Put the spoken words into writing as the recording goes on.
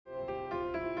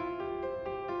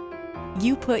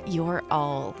You put your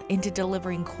all into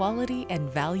delivering quality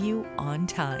and value on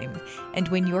time. And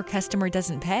when your customer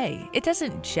doesn't pay, it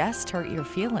doesn't just hurt your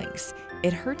feelings.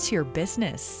 It hurts your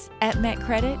business. At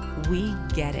MetCredit, we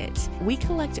get it. We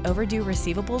collect overdue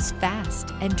receivables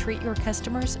fast and treat your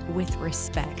customers with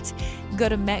respect. Go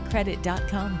to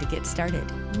metcredit.com to get started.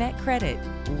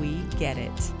 MetCredit, we get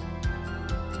it.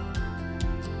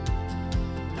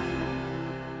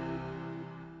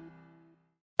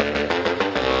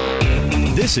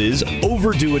 This is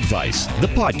Overdue Advice, the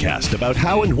podcast about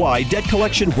how and why debt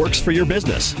collection works for your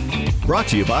business. Brought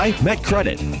to you by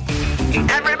MetCredit.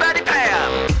 Everybody pay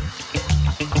up!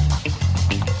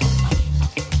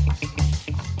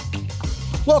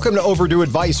 Welcome to Overdue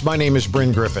Advice. My name is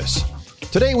Bryn Griffiths.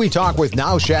 Today we talk with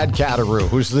Naushad Kataru,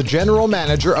 who's the General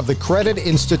Manager of the Credit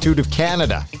Institute of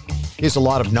Canada. He has a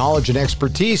lot of knowledge and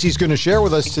expertise he's going to share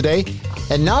with us today.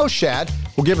 And Naushad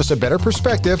will give us a better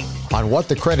perspective on what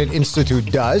the Credit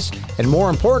Institute does, and more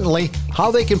importantly, how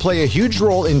they can play a huge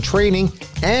role in training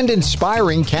and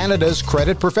inspiring Canada's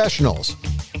credit professionals.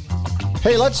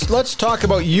 Hey, let's talk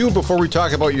about you before we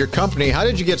talk about your company. How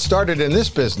did you get started in this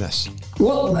business?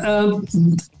 Well,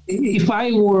 if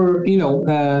I were,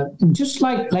 just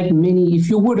like many, if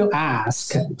you were to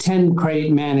ask 10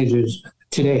 credit managers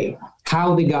today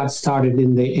how they got started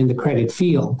in the credit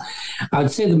field, I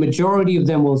would say the majority of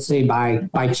them will say by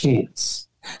chance.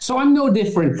 So I'm no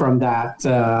different from that,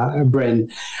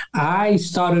 Bryn. I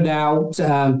started out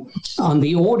on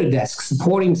the order desk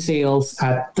supporting sales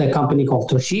at the company called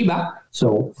Toshiba,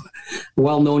 so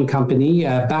well-known company,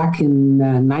 back in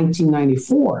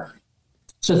 1994.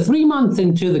 So 3 months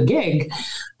into the gig,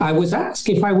 I was asked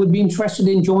if I would be interested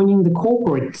in joining the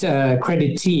corporate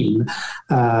credit team.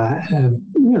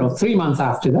 3 months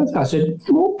after that, I said,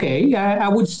 okay, I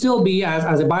would still be,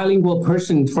 as a bilingual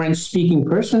person, French-speaking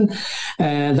person,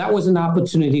 that was an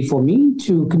opportunity for me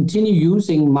to continue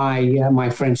using my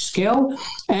French skill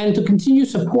and to continue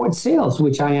support sales,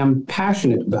 which I am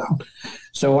passionate about.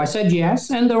 So I said yes,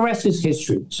 and the rest is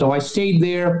history. So I stayed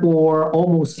there for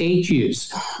almost 8 years,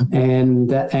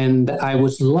 and I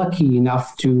was lucky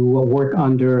enough to work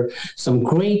under some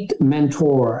great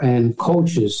mentor and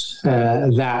coaches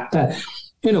that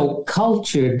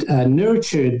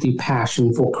nurtured the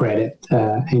passion for credit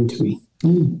into me.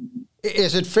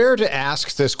 Is it fair to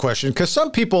ask this question? Because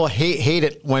some people hate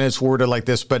it when it's worded like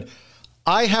this, but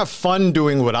I have fun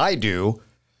doing what I do.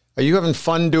 Are you having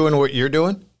fun doing what you're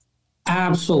doing?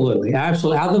 Absolutely.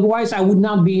 Otherwise, I would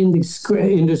not be in this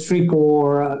industry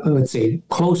for, let's say,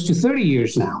 close to 30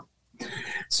 years now.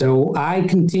 So I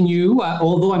continue,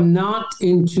 although I'm not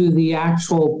into the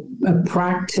actual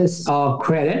practice of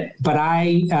credit, but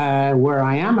where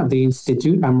I am at the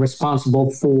Institute, I'm responsible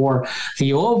for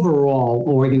the overall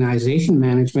organization,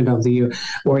 management of the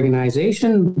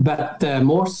organization, but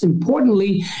most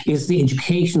importantly is the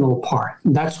educational part.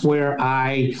 That's where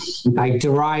I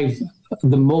derive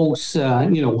the most,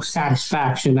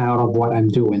 satisfaction out of what I'm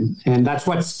doing. And that's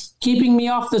what's keeping me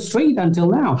off the street until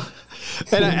now.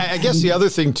 And I guess the other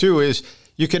thing, too, is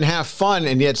you can have fun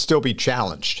and yet still be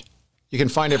challenged. You can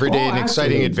find every day an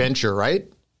exciting adventure, right?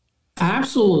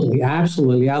 Absolutely.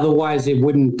 Otherwise, it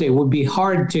would be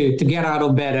hard to get out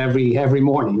of bed every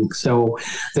morning. So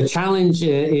the challenge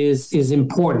is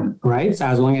important, right? So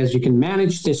as long as you can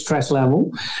manage the stress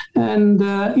level. And,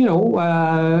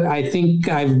 I think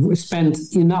I've spent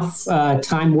enough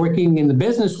time working in the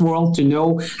business world to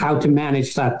know how to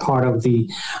manage that part of the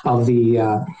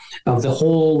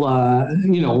whole,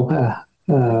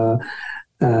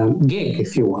 gig,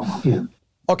 if you will. Yeah.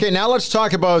 Okay, now let's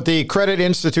talk about the Credit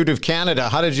Institute of Canada.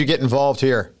 How did you get involved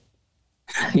here?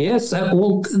 Yes,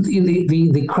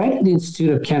 the Credit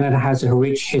Institute of Canada has a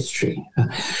rich history.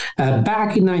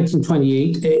 Back in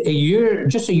 1928,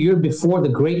 just a year before the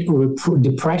Great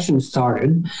Depression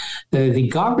started, the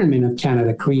government of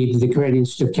Canada created the Credit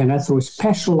Institute of Canada through a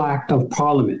special act of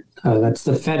Parliament. That's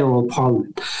the federal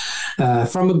Parliament.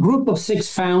 From a group of 6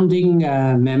 founding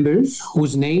members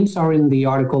whose names are in the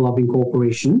Article of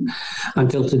Incorporation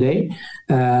until today,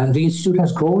 the Institute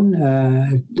has grown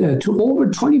to over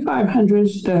 2,500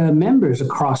 members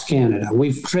across Canada.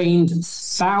 We've trained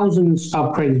thousands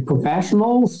of credit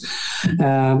professionals.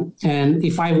 And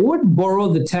if I would borrow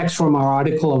the text from our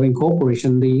Article of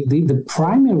Incorporation, the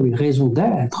primary raison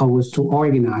d'être was to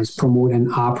organize, promote,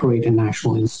 and operate a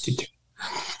national institute.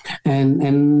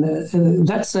 And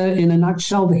that's in a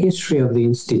nutshell the history of the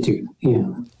Institute.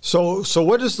 Yeah. So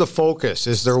what is the focus?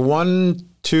 Is there 1,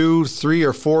 2, 3,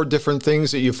 or 4 different things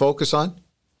that you focus on?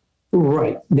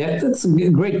 Right. That's a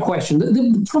great question.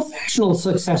 The professional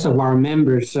success of our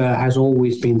members has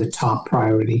always been the top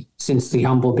priority since the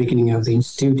humble beginning of the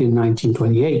Institute in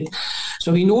 1928.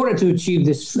 So in order to achieve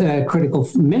this critical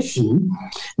mission,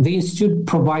 the Institute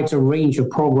provides a range of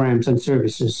programs and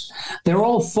services. They're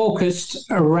all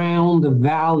focused around the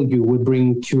value we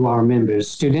bring to our members,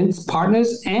 students,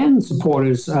 partners, and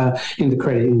supporters in the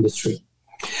credit industry.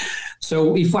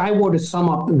 So if I were to sum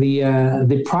up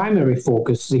the primary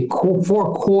focus, the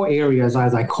four core areas,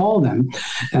 as I call them,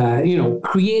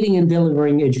 creating and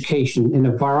delivering education in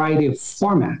a variety of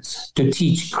formats to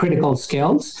teach critical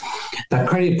skills that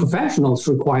credit professionals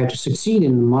require to succeed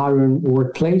in the modern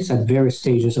workplace at various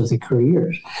stages of their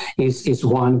careers is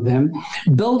one of them.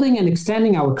 Building and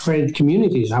extending our credit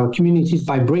communities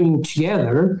by bringing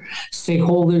together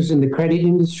stakeholders in the credit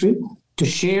industry to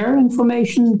share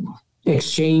information,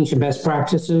 exchange best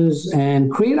practices,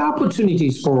 and create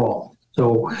opportunities for all.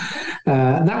 So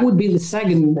that would be the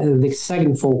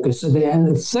second focus.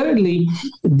 And thirdly,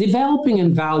 developing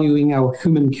and valuing our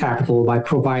human capital by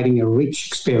providing a rich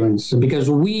experience, because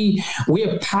we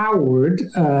are powered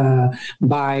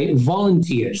by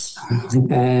volunteers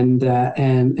and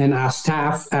our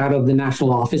staff out of the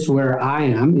national office where I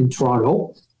am in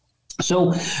Toronto.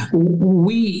 So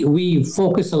we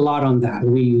focus a lot on that.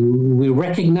 We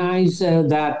recognize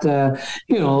that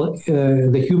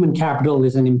the human capital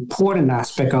is an important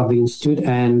aspect of the Institute,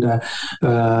 and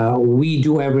we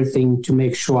do everything to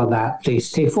make sure that they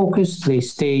stay focused, they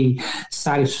stay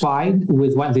satisfied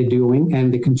with what they're doing,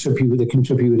 and they're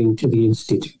contributing to the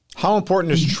Institute. How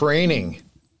important is training?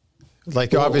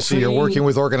 Like, obviously, you're working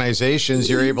with organizations,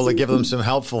 you're able to give them some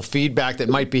helpful feedback that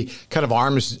might be kind of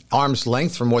arm's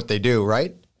length from what they do,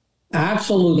 right?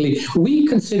 Absolutely. We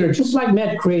consider, just like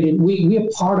MedCredit, we are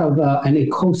part of an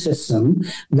ecosystem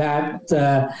that,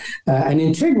 an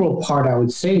integral part, I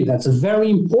would say, that's very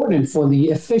important for the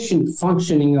efficient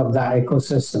functioning of that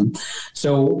ecosystem.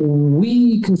 So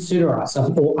we consider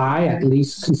ourselves, or I at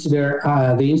least consider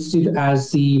the Institute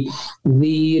as the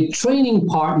training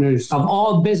partners of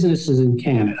all businesses in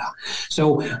Canada.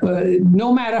 So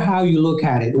no matter how you look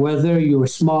at it, whether you're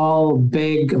small,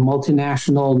 big,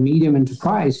 multinational, medium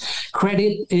enterprise,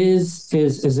 credit is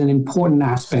an important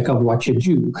aspect of what you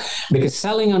do, because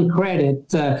selling on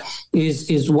credit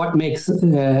is what makes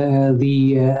the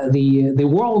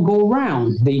world go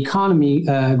round, the economy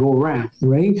go round,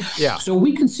 right? Yeah. So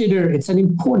we consider it's an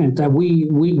important that we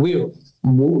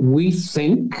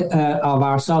think of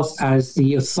ourselves as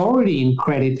the authority in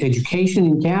credit education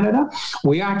in Canada.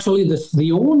 We're actually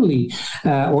the only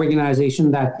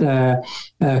organization that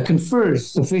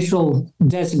confers official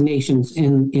designations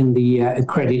in the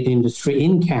credit industry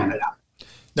in Canada.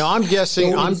 Now, I'm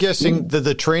guessing that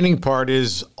the training part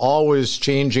is always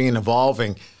changing and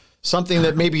evolving. Something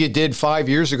that maybe you did 5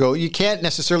 years ago, you can't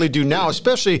necessarily do now,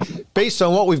 especially based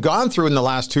on what we've gone through in the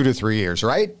last 2 to 3 years,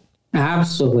 right?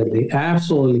 Absolutely.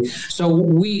 So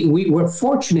we were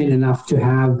fortunate enough to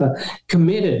have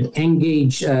committed,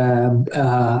 engaged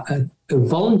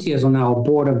volunteers on our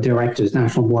board of directors,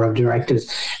 national board of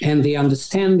directors, and they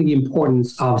understand the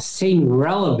importance of staying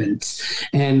relevant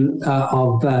and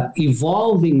of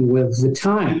evolving with the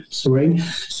times, right?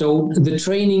 So the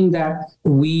training that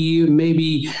we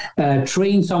maybe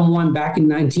trained someone back in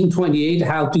 1928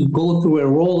 how to go through a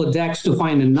Rolodex to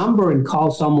find a number and call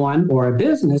someone or a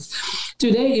business,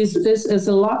 today is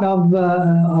a lot of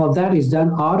that is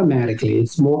done automatically.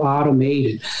 It's more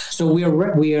automated. So we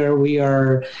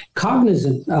are cognizant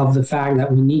of the fact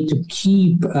that we need to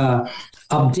keep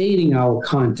updating our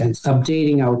contents,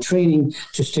 updating our training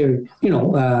to serve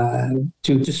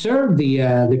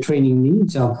the training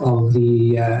needs of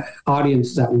the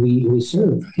audience that we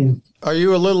serve. Yeah. Are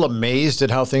you a little amazed at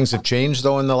how things have changed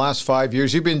though in the last 5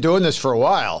 years? You've been doing this for a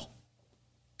while.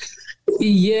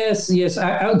 Yes.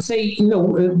 I would say,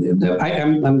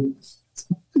 I'm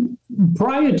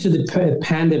prior to the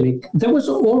pandemic, there was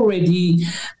already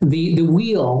the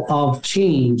wheel of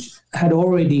change had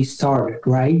already started,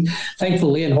 right?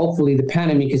 Thankfully, and hopefully the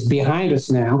pandemic is behind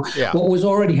us now. Yeah. What was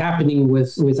already happening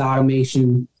with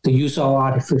automation, the use of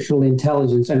artificial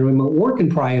intelligence and remote working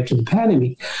prior to the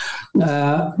pandemic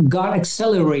got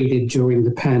accelerated during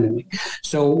the pandemic.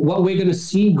 So what we're going to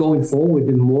see going forward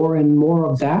is more and more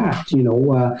of that, and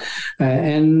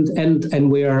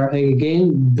we are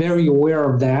again very aware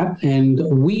of that. And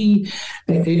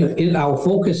our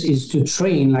focus is to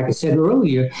train, like I said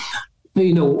earlier,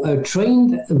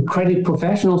 trained credit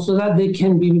professionals so that they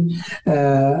can be,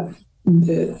 they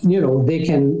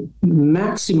can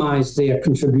maximize their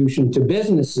contribution to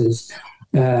businesses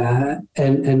gained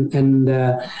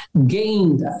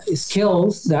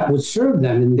skills that would serve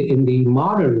them in the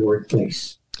modern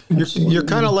workplace. You're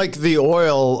kind of like the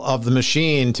oil of the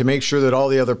machine to make sure that all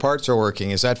the other parts are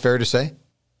working. Is that fair to say?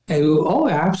 Oh,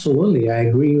 absolutely. I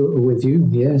agree with you.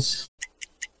 Yes.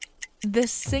 The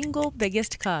single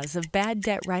biggest cause of bad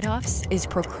debt write-offs is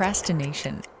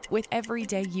procrastination. With every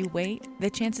day you wait, the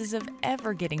chances of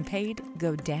ever getting paid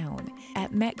go down.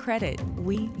 At MetCredit,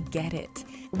 we get it.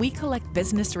 We collect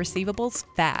business receivables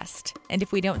fast, and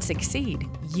if we don't succeed,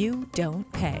 you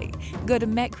don't pay. Go to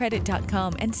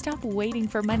metcredit.com and stop waiting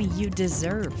for money you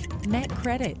deserve.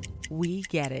 MetCredit, we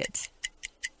get it.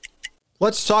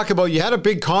 Let's talk about, you had a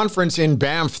big conference in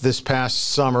Banff this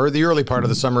past summer, the early part of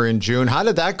the summer in June. How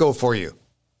did that go for you?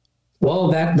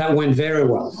 Well, that went very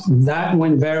well. That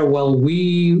went very well.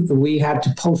 We had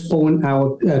to postpone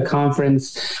our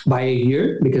conference by a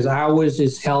year because ours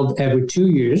is held every 2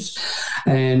 years.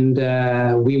 And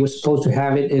we were supposed to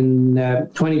have it in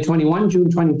 2021,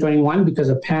 June 2021, because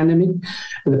of the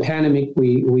pandemic,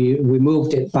 we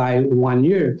moved it by 1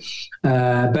 year.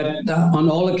 But on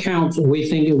all accounts, we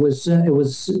think it was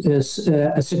a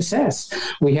success.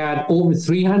 We had over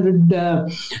 300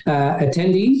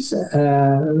 attendees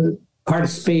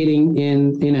participating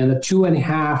in a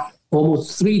 2.5,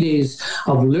 almost 3 days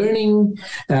of learning,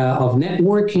 of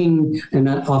networking, and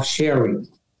of sharing.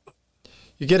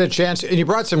 You get a chance, and you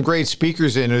brought some great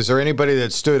speakers in. Is there anybody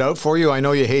that stood out for you? I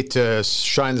know you hate to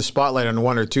shine the spotlight on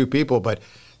one or two people, but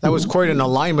that was quite an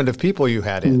alignment of people you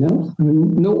had in. No.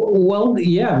 Well,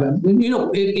 yeah.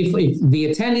 If the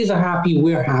attendees are happy,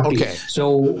 we're happy. Okay.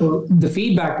 So the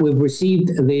feedback we've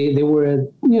received, they were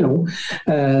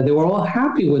all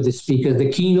happy with the speakers. The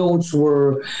keynotes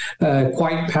were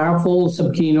quite powerful.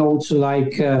 Some keynotes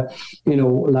like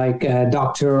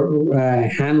Dr.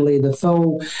 Hanley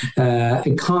Defoe,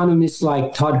 economists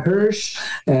like Todd Hirsch,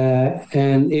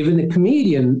 and even a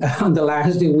comedian. On the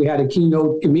last day, we had a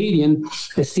keynote comedian,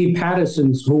 Steve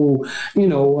Patterson, who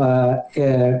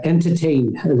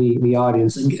entertained the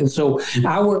audience. And so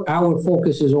our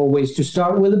focus is always to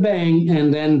start with a bang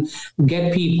and then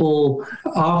get people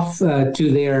off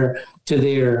to their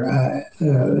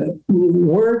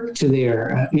work, to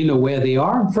their where they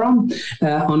are from,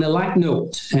 on a light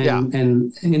note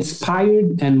and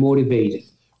inspired and motivated.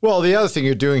 Well, the other thing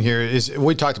you're doing here is,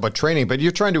 we talked about training, but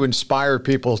you're trying to inspire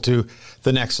people to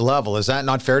the next level. Is that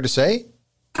not fair to say?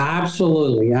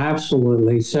 Absolutely.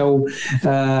 So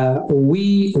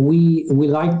we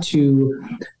like to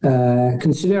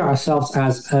consider ourselves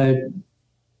as a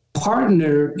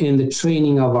partner in the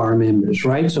training of our members,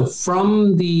 right? So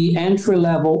from the entry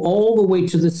level all the way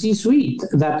to the C-suite,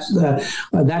 that's our,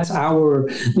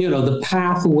 the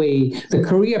pathway, the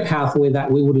career pathway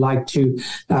that we would like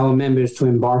our members to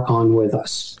embark on with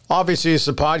us. Obviously, it's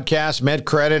a podcast.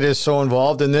 MetCredit is so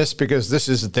involved in this because this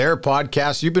is their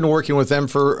podcast. You've been working with them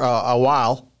for a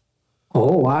while.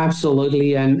 Oh,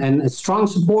 absolutely, and a strong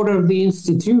supporter of the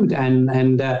Institute, and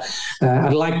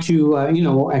I'd like to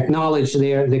acknowledge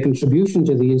their contribution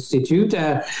to the Institute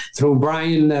through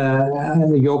Brian,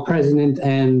 your president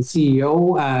and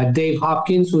CEO, Dave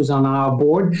Hopkins, who's on our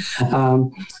board,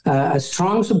 a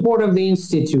strong supporter of the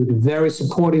Institute, very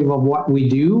supportive of what we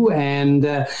do, and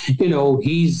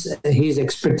his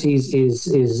expertise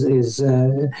is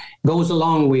goes a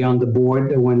long way on the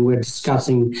board when we're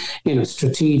discussing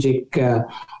strategic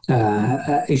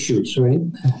issues, right?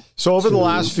 So over the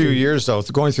last few years, though,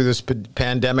 going through this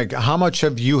pandemic, how much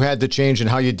have you had to change in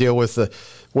how you deal with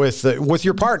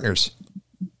your partners?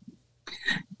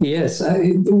 Yes.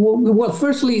 Well,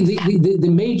 firstly,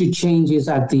 the major change is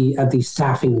at the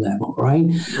staffing level, right?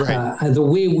 The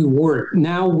way we work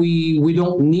now, we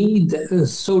don't need,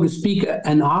 so to speak,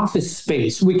 an office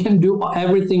space. We can do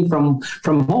everything from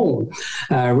home,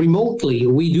 remotely.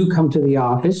 We do come to the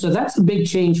office, so that's a big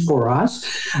change for us.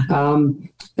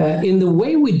 In the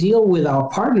way we deal with our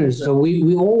partners,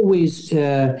 we always,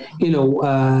 ready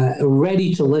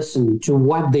to listen to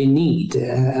what they need.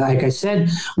 Like I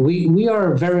said, we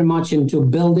are very much into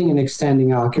building and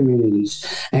extending our communities,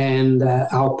 and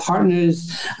our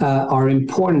partners are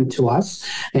important to us,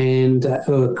 and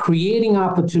creating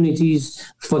opportunities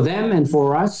for them and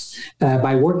for us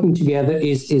by working together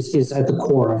is at the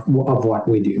core of what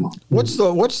we do. What's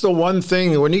the one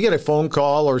thing when you get a phone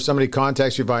call or somebody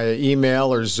contacts you via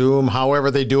email or Zoom,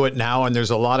 however they do it now, and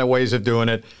there's a lot of ways of doing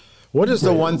it, what is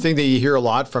the one thing that you hear a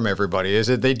lot from everybody? Is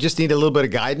it they just need a little bit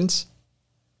of guidance?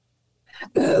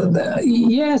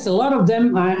 Yes, a lot of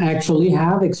them actually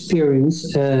have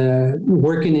experience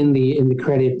working in the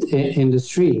credit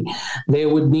industry. They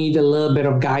would need a little bit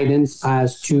of guidance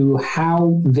as to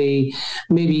how they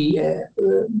maybe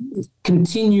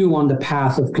continue on the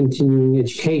path of continuing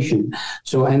education.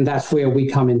 So, and that's where we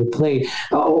come into play.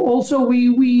 Also,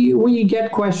 we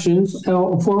get questions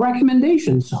for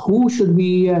recommendations. Who should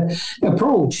we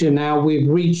approach? And now we've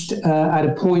reached at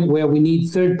a point where we need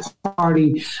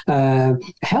third-party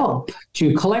help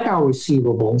to collect our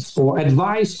receivables or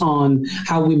advice on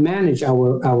how we manage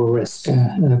our risk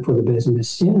for the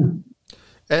business. Yeah.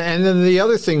 And then the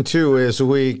other thing, too, is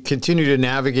we continue to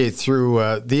navigate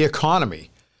through the economy,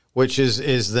 which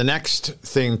is the next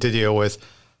thing to deal with.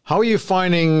 How are you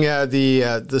finding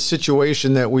the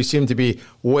situation that we seem to be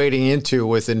wading into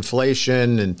with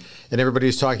inflation and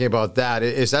everybody's talking about that?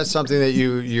 Is that something that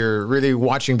you're really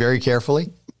watching very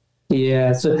carefully?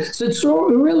 Yeah, so it's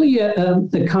really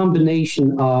a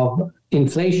combination of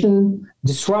inflation,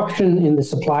 disruption in the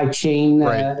supply chain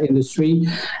industry,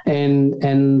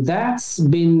 and that's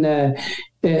been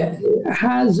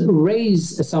has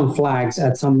raised some flags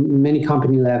at many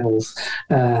company levels.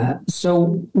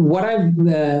 So what I've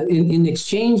in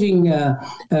exchanging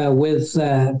with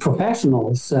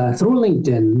professionals through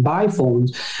LinkedIn by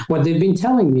phones, what they've been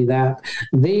telling me that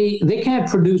they can't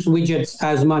produce widgets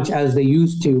as much as they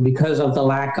used to because of the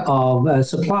lack of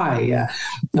supply,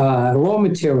 raw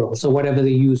materials or whatever they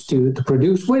used to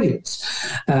produce widgets.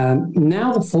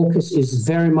 Now the focus is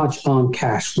very much on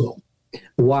cash flow.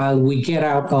 While we get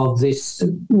out of this,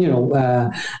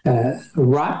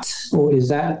 rut, or is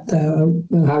that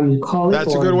how you call it?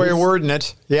 That's a good way of wording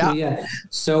it. Yeah. Yeah.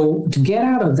 So to get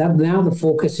out of that, now the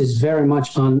focus is very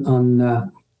much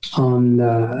on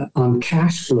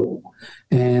cash flow,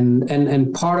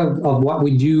 and part of what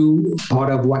we do,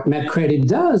 part of what MetCredit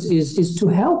does is to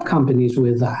help companies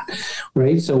with that,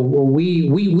 right? So we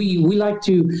like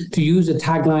to use a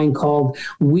tagline called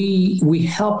we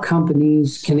help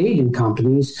companies, Canadian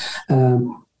companies,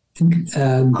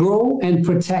 grow and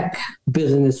protect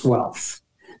business wealth.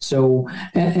 So,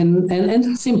 and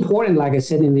that's important, like I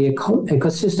said, in the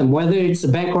ecosystem, whether it's a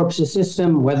bankruptcy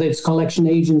system, whether it's collection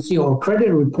agency or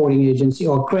credit reporting agency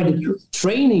or credit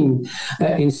training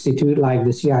institute like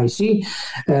the CIC,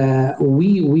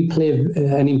 we play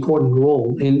an important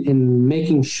role in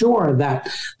making sure that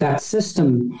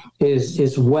system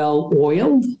is well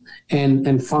oiled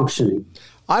and functioning.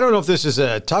 I don't know if this is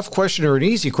a tough question or an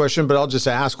easy question, but I'll just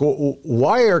ask,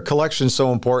 why are collections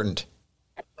so important?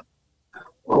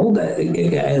 Well,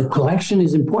 the collection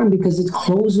is important because it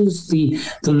closes the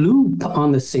loop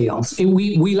on the sales. And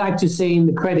we like to say in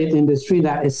the credit industry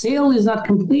that a sale is not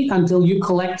complete until you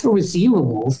collect the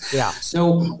receivables. Yeah.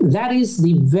 So that is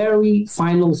the very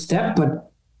final step, but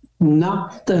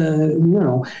not the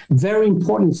very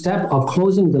important step of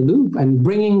closing the loop and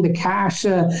bringing the cash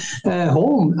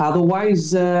home.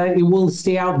 Otherwise, it will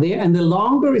stay out there, and the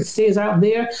longer it stays out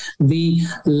there, the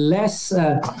less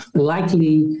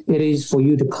likely it is for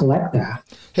you to collect that.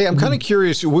 Hey, I'm kind of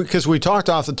curious because we talked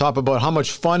off the top about how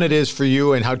much fun it is for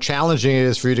you and how challenging it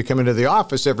is for you to come into the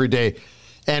office every day.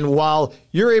 And while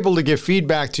you're able to give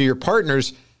feedback to your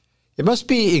partners, it must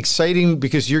be exciting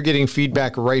because you're getting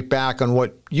feedback right back on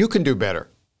what you can do better.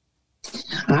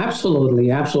 Absolutely.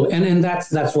 And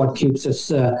that's what keeps us,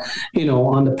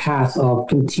 on the path of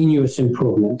continuous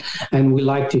improvement. And we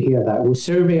like to hear that. We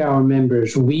survey our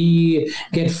members. We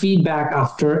get feedback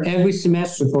after every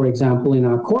semester, for example, in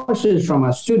our courses from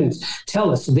our students. Tell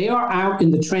us they are out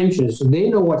in the trenches. They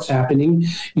know what's happening.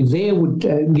 They would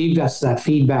give us that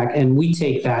feedback, and we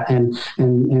take that and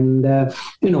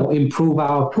improve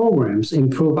our programs,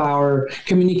 improve our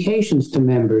communications to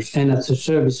members, and the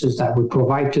services that we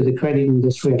provide to the credit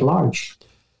industry at large.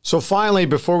 So finally,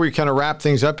 before we kind of wrap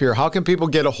things up here, how can people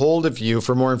get a hold of you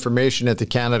for more information at the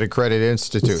Canada Credit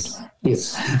Institute?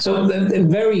 Yes. So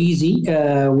very easy.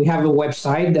 We have a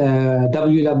website,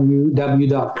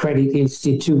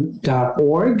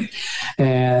 www.creditinstitute.org.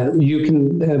 You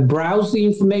can browse the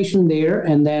information there.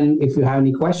 And then if you have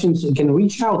any questions, you can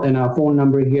reach out. And our phone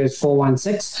number here is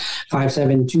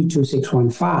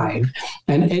 416-572-2615.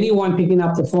 And anyone picking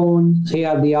up the phone here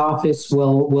at the office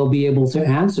will be able to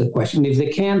answer the question. If they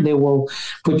can't, they will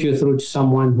put you through to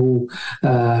someone who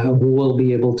will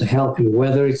be able to help you,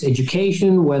 whether it's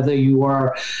education, whether you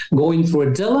are going through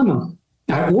a dilemma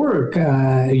at work,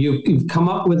 you've come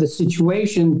up with a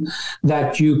situation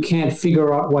that you can't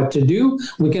figure out what to do.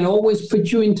 We can always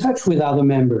put you in touch with other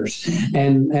members.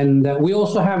 And we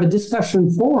also have a discussion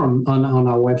forum on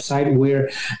our website where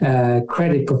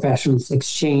credit professionals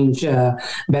exchange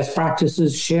best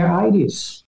practices, share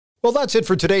ideas. Well, that's it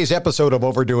for today's episode of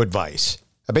Overdue Advice.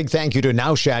 A big thank you to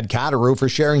Naushad Kataru for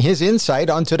sharing his insight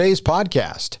on today's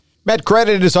podcast.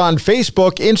 MedCredit is on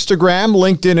Facebook, Instagram,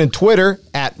 LinkedIn, and Twitter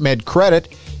at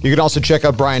MedCredit. You can also check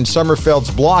out Brian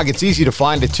Sommerfeld's blog. It's easy to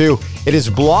find it too. It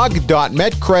is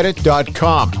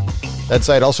blog.medcredit.com. That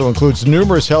site also includes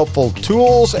numerous helpful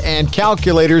tools and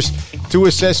calculators to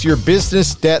assess your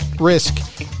business debt risk.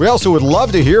 We also would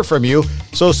love to hear from you,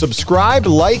 so subscribe,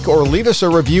 like, or leave us a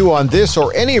review on this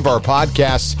or any of our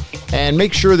podcasts, and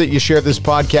make sure that you share this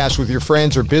podcast with your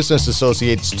friends or business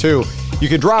associates too. You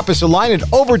can drop us a line at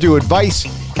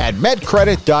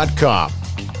overdueadvice@medcredit.com.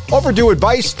 Overdue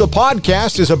Advice, the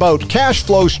podcast, is about cash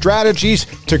flow strategies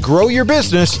to grow your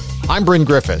business. I'm Bryn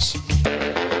Griffiths.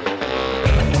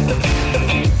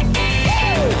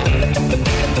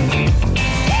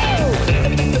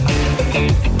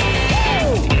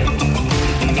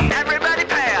 Everybody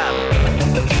pay up.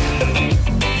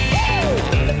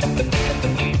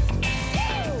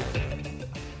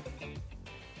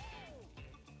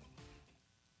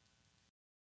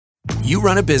 You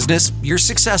run a business, you're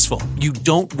successful. You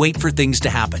don't wait for things to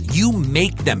happen. You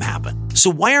make them happen. So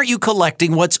why aren't you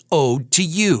collecting what's owed to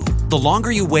you? The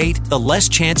longer you wait, the less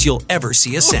chance you'll ever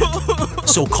see a cent.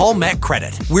 So call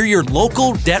MetCredit. We're your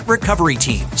local debt recovery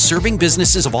team, serving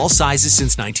businesses of all sizes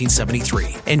since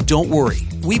 1973. And don't worry,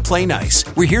 we play nice.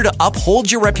 We're here to uphold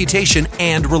your reputation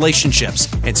and relationships.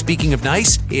 And speaking of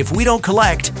nice, if we don't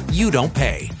collect, you don't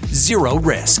pay. Zero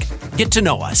risk. Get to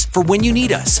know us for when you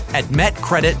need us at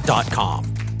metcredit.com.